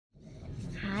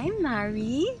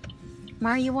Mari.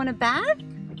 Mari, you want a bath?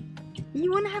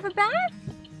 You want to have a bath?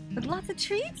 With lots of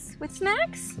treats? With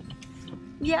snacks?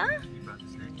 Yeah?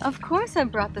 Of course I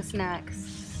brought the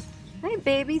snacks. Hey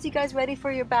babies, you guys ready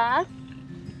for your bath?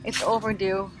 It's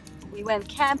overdue. We went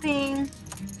camping.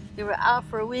 We were out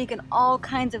for a week in all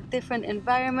kinds of different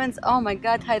environments. Oh my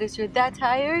God, Titus, you're that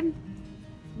tired?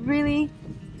 Really?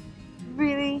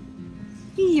 Really?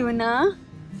 Yuna?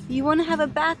 You want to have a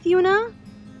bath, Yuna?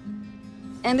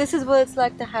 And this is what it's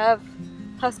like to have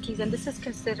Huskies, and this is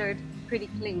considered pretty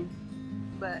clean.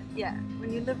 But yeah,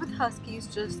 when you live with Huskies,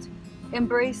 just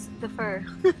embrace the fur.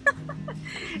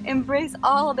 Embrace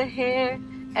all the hair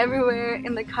everywhere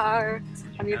in the car,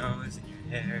 in your nose,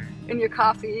 in your hair, in your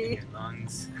coffee, in your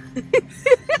lungs.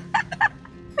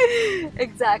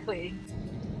 Exactly.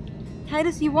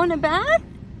 Titus, you want a bath?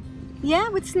 Yeah,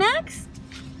 with snacks?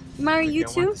 Mari, you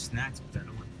too? I want the snacks, but I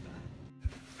don't want the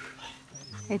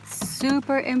bath. It's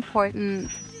super important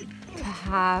to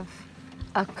have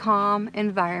a calm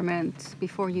environment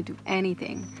before you do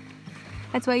anything.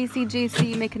 That's why you see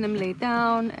JC making them lay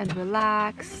down and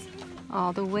relax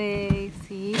all the way,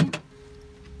 see?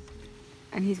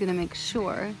 And he's gonna make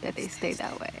sure that they stay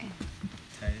that way.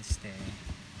 Try to stay.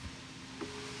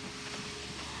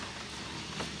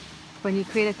 When you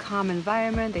create a calm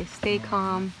environment, they stay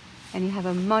calm, and you have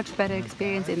a much better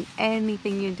experience in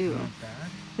anything you do.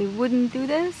 If we wouldn't do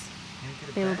this,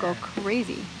 they will go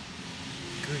crazy.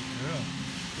 Good girl.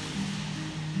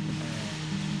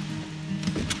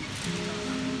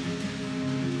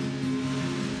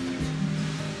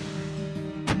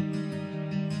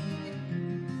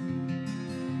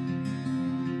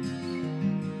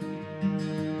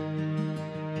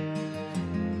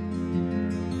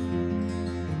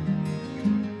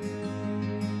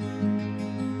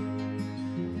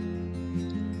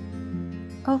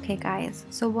 Okay guys,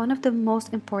 so one of the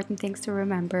most important things to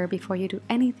remember before you do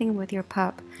anything with your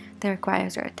pup that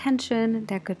requires their attention,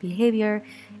 their good behavior,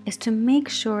 is to make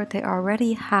sure they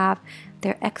already have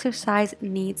their exercise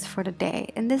needs for the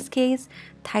day. In this case,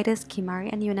 Titus, Kimari,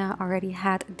 and Yuna already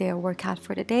had their workout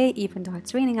for the day, even though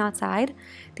it's raining outside.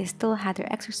 They still had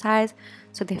their exercise,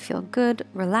 so they feel good,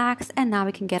 relaxed, and now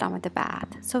we can get on with the bath.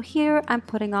 So here I'm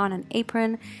putting on an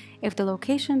apron. If the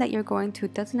location that you're going to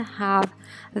doesn't have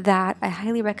that, I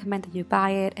highly recommend that you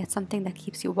buy it. It's something that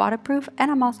keeps you waterproof, and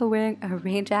I'm also wearing a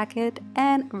rain jacket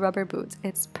and rubber boots.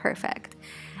 It's perfect.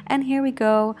 And here we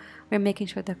go. We're making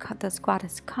sure the squad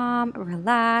is calm,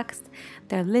 relaxed,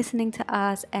 they're listening to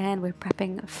us, and we're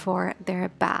prepping for their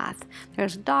bath.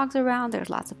 There's dogs around, there's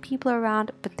lots of people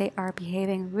around, but they are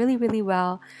behaving really, really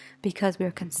well because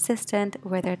we're consistent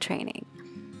with their training.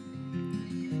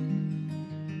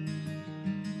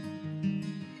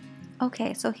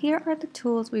 Okay, so here are the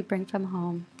tools we bring from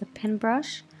home: the pin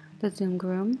brush, the Zoom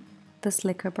Groom, the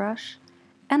slicker brush,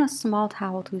 and a small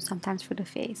towel too, sometimes for the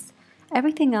face.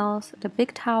 Everything else, the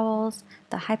big towels,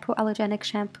 the hypoallergenic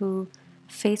shampoo,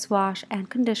 face wash, and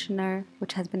conditioner,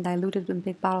 which has been diluted in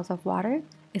big bottles of water,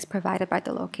 is provided by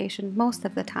the location most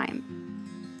of the time.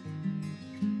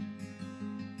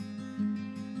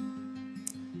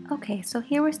 Okay, so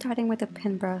here we're starting with a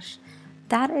pin brush.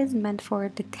 That is meant for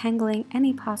detangling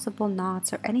any possible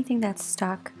knots or anything that's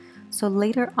stuck, so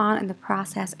later on in the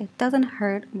process it doesn't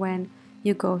hurt when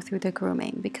you go through the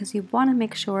grooming, because you want to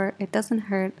make sure it doesn't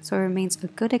hurt so it remains a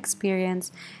good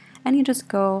experience, and you just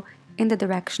go in the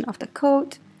direction of the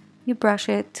coat, you brush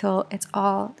it till it's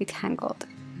all detangled.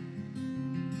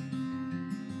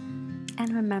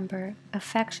 And remember,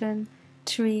 affection,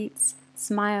 treats,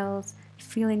 smiles,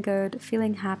 feeling good,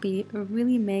 feeling happy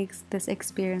really makes this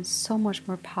experience so much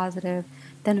more positive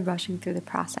than rushing through the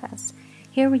process.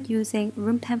 Here we're using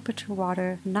room temperature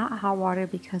water, not hot water,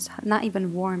 because not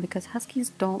even warm, because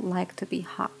Huskies don't like to be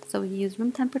hot. So we use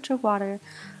room temperature water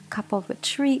coupled with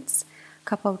treats,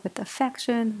 coupled with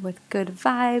affection, with good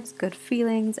vibes, good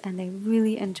feelings, and they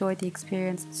really enjoy the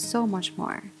experience so much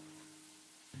more.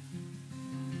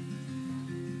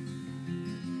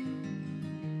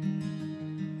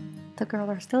 The girls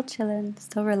are still chilling,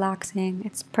 still relaxing.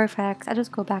 It's perfect. I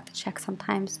just go back to check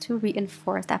sometimes to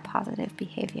reinforce that positive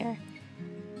behavior.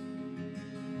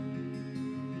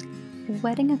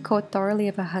 Wetting a coat thoroughly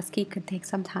of a Husky could take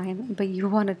some time, but you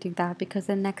want to do that because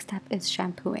the next step is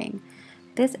shampooing.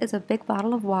 This is a big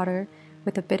bottle of water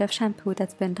with a bit of shampoo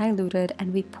that's been diluted,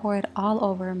 and we pour it all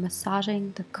over,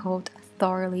 massaging the coat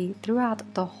thoroughly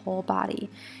throughout the whole body.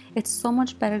 It's so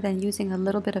much better than using a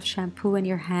little bit of shampoo in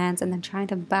your hands and then trying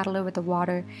to battle it with the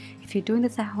water. If you're doing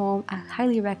this at home, I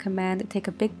highly recommend take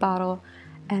a big bottle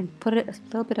and put a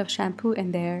little bit of shampoo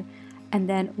in there, and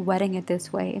then wetting it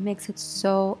this way. It makes it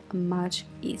so much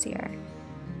easier.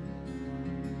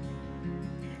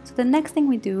 So the next thing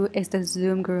we do is the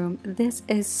Zoom Groom. This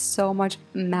is so much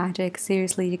magic,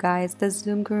 seriously you guys. The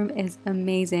Zoom Groom is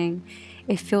amazing.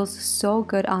 It feels so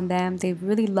good on them. They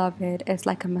really love it. It's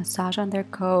like a massage on their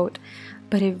coat,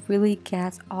 but it really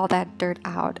gets all that dirt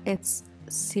out. It's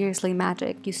seriously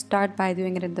magic. You start by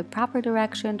doing it in the proper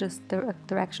direction, just the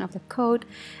direction of the coat,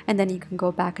 and then you can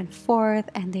go back and forth,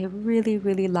 and they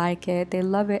really like it. They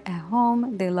love it at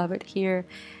home, they love it here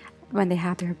when they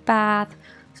have their bath.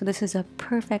 So this is a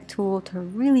perfect tool to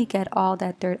really get all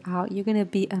that dirt out. You're gonna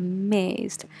be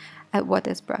amazed at what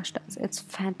this brush does. It's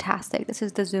fantastic. This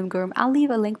is the Zoom Groom. I'll leave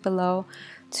a link below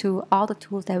to all the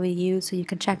tools that we use so you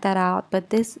can check that out. But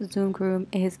this Zoom Groom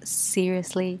is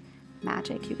seriously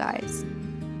magic, you guys.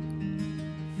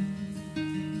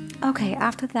 Okay,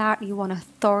 after that, you want to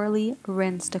thoroughly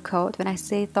rinse the coat. When I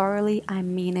say thoroughly, I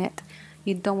mean it.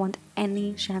 You don't want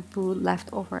any shampoo left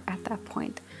over at that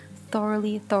point.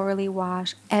 Thoroughly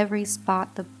wash every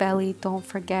spot, the belly, don't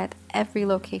forget, every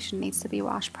location needs to be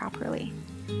washed properly.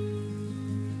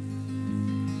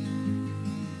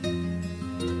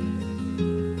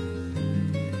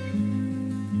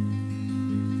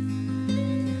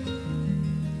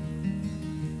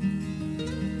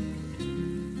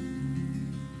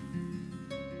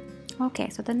 Okay,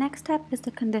 so the next step is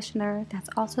the conditioner that's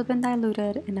also been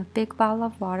diluted in a big bottle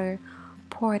of water.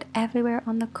 Pour it everywhere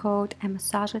on the coat and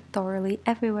massage it thoroughly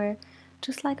everywhere,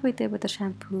 just like we did with the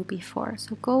shampoo before.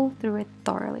 So go through it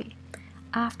thoroughly.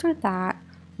 After that,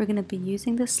 we're going to be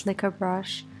using the slicker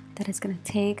brush that is going to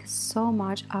take so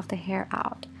much of the hair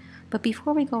out. But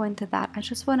before we go into that, I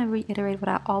just want to reiterate what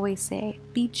I always say.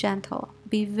 Be gentle.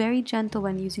 Be very gentle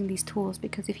when using these tools,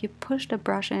 because if you push the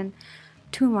brush in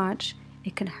too much,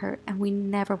 it can hurt, and we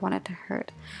never want it to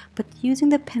hurt. But using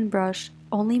the pin brush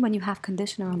only when you have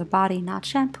conditioner on the body, not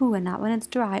shampoo, and not when it's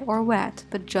dry or wet,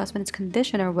 but just when it's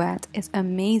conditioner wet, is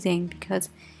amazing, because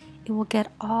it will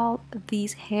get all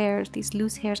these hairs, these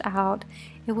loose hairs out.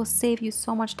 It will save you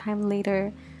so much time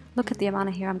later. Look at the amount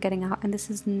of hair I'm getting out, and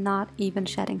this is not even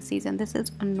shedding season. This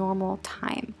is a normal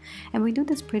time, and we do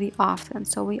this pretty often,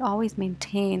 so we always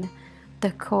maintain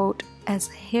the coat as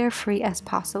hair free as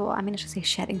possible. I mean, I should say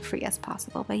shedding free as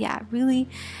possible, but yeah, really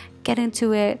get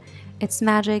into it. It's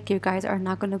magic. You guys are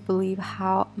not going to believe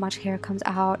how much hair comes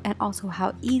out, and also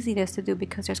how easy it is to do,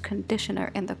 because there's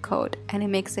conditioner in the coat and it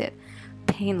makes it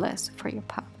painless for your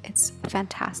pup. It's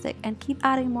fantastic. And keep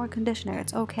adding more conditioner.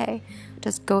 It's okay.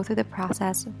 Just go through the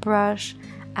process, brush,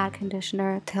 add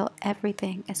conditioner till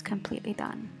everything is completely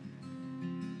done.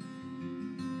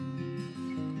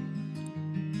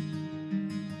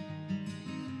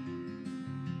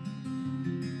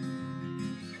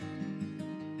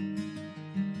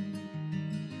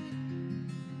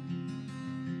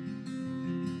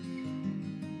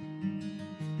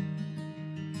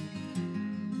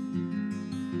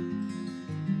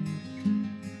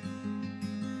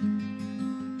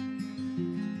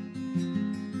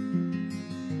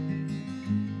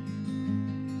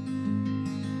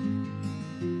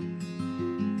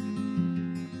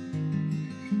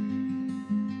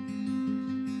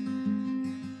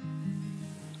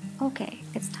 Okay,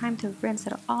 it's time to rinse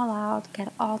it all out,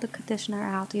 get all the conditioner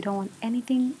out. You don't want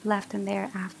anything left in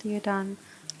there after you're done.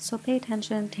 So pay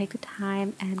attention, take the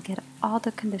time, and get all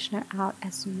the conditioner out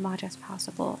as much as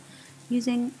possible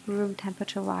using room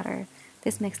temperature water.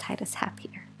 This makes Titus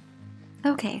happier.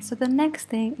 Okay, so the next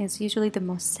thing is usually the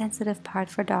most sensitive part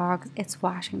for dogs. It's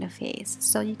washing the face.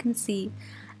 So you can see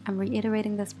I'm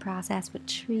reiterating this process with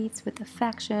treats, with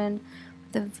affection,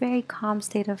 with a very calm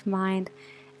state of mind.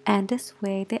 And this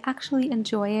way they actually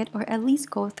enjoy it, or at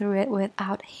least go through it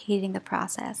without hating the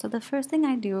process. So the first thing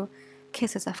I do,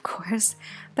 kisses of course,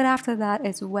 but after that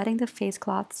is wetting the face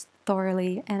cloths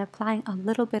thoroughly and applying a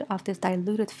little bit of this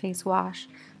diluted face wash,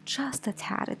 just a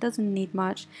tad, it doesn't need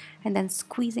much, and then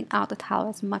squeezing out the towel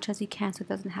as much as you can so it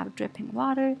doesn't have dripping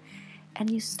water.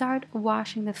 And you start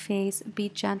washing the face. Be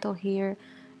gentle here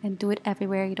and do it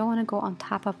everywhere. You don't want to go on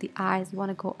top of the eyes. You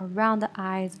want to go around the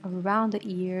eyes, around the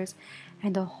ears,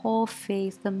 and the whole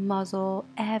face, the muzzle,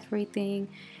 everything.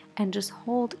 And just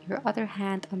hold your other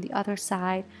hand on the other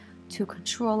side to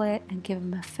control it and give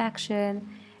them affection,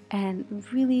 and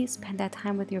really spend that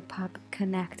time with your pup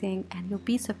connecting. And you'll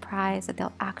be surprised that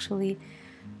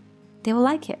they will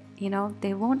like it, you know,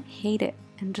 they won't hate it.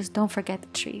 And just don't forget the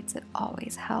treats, it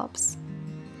always helps.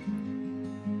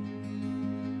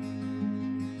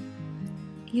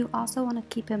 You also want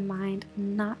to keep in mind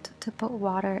not to put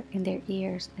water in their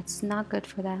ears. It's not good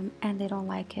for them and they don't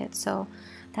like it. So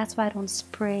that's why I don't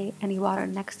spray any water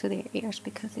next to their ears,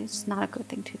 because it's not a good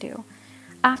thing to do.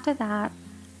 After that,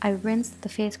 I rinse the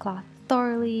face cloth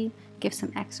thoroughly, give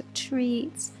some extra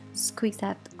treats, squeeze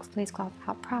that face cloth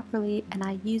out properly, and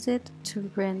I use it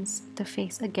to rinse the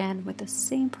face again with the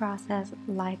same process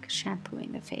like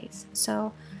shampooing the face.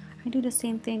 So I do the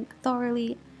same thing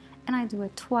thoroughly, and I do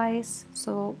it twice.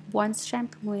 So once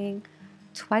shampooing,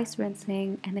 twice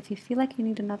rinsing, and if you feel like you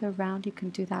need another round, you can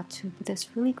do that too. But this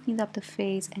really cleans up the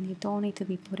face, and you don't need to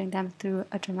be putting them through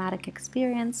a dramatic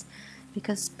experience,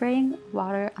 because spraying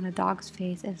water on a dog's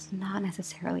face is not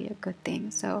necessarily a good thing.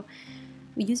 So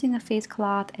using a face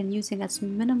cloth and using as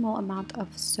minimal amount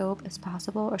of soap as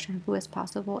possible or shampoo as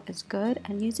possible is good,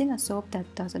 and using a soap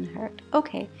that doesn't hurt.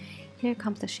 Okay, here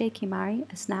comes the shakey Mari,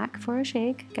 a snack for a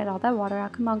shake. Get all that water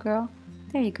out, come on girl.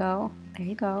 There you go, there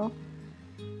you go.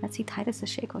 Let's see Titus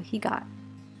shake what he got.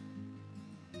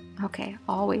 Okay,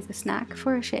 always a snack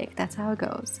for a shake, that's how it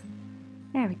goes.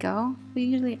 There we go. We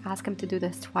usually ask him to do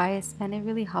this twice, and it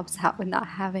really helps out with not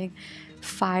having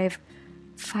five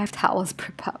towels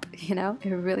per pup, you know? It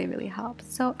really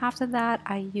helps. So after that,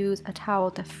 I use a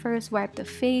towel to first wipe the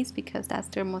face, because that's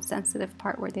their most sensitive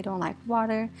part where they don't like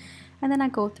water. And then I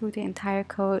go through the entire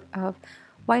coat of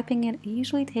wiping it. It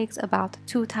usually takes about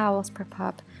 2 towels per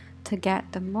pup to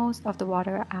get the most of the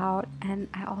water out. And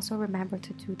I also remember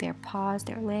to do their paws,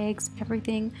 their legs,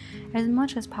 everything as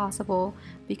much as possible,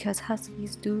 because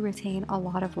huskies do retain a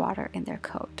lot of water in their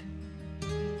coat.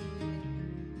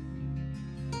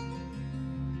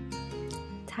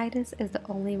 Titus is the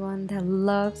only one that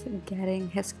loves getting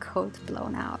his coat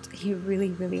blown out. He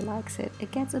really likes it.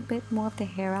 It gets a bit more of the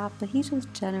hair out, but he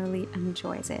just generally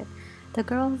enjoys it. The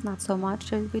girls not so much,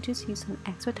 so we just use some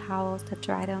extra towels to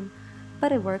dry them,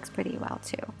 but it works pretty well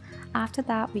too. After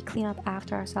that, we clean up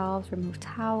after ourselves, remove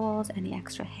towels, any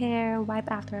extra hair, wipe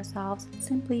after ourselves,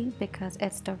 simply because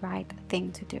it's the right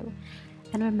thing to do.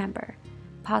 And remember,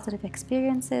 positive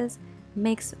experiences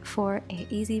makes for an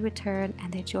easy return,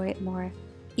 and they enjoy it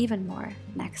even more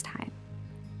next time.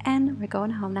 And we're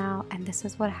going home now, and this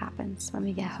is what happens when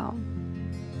we get home.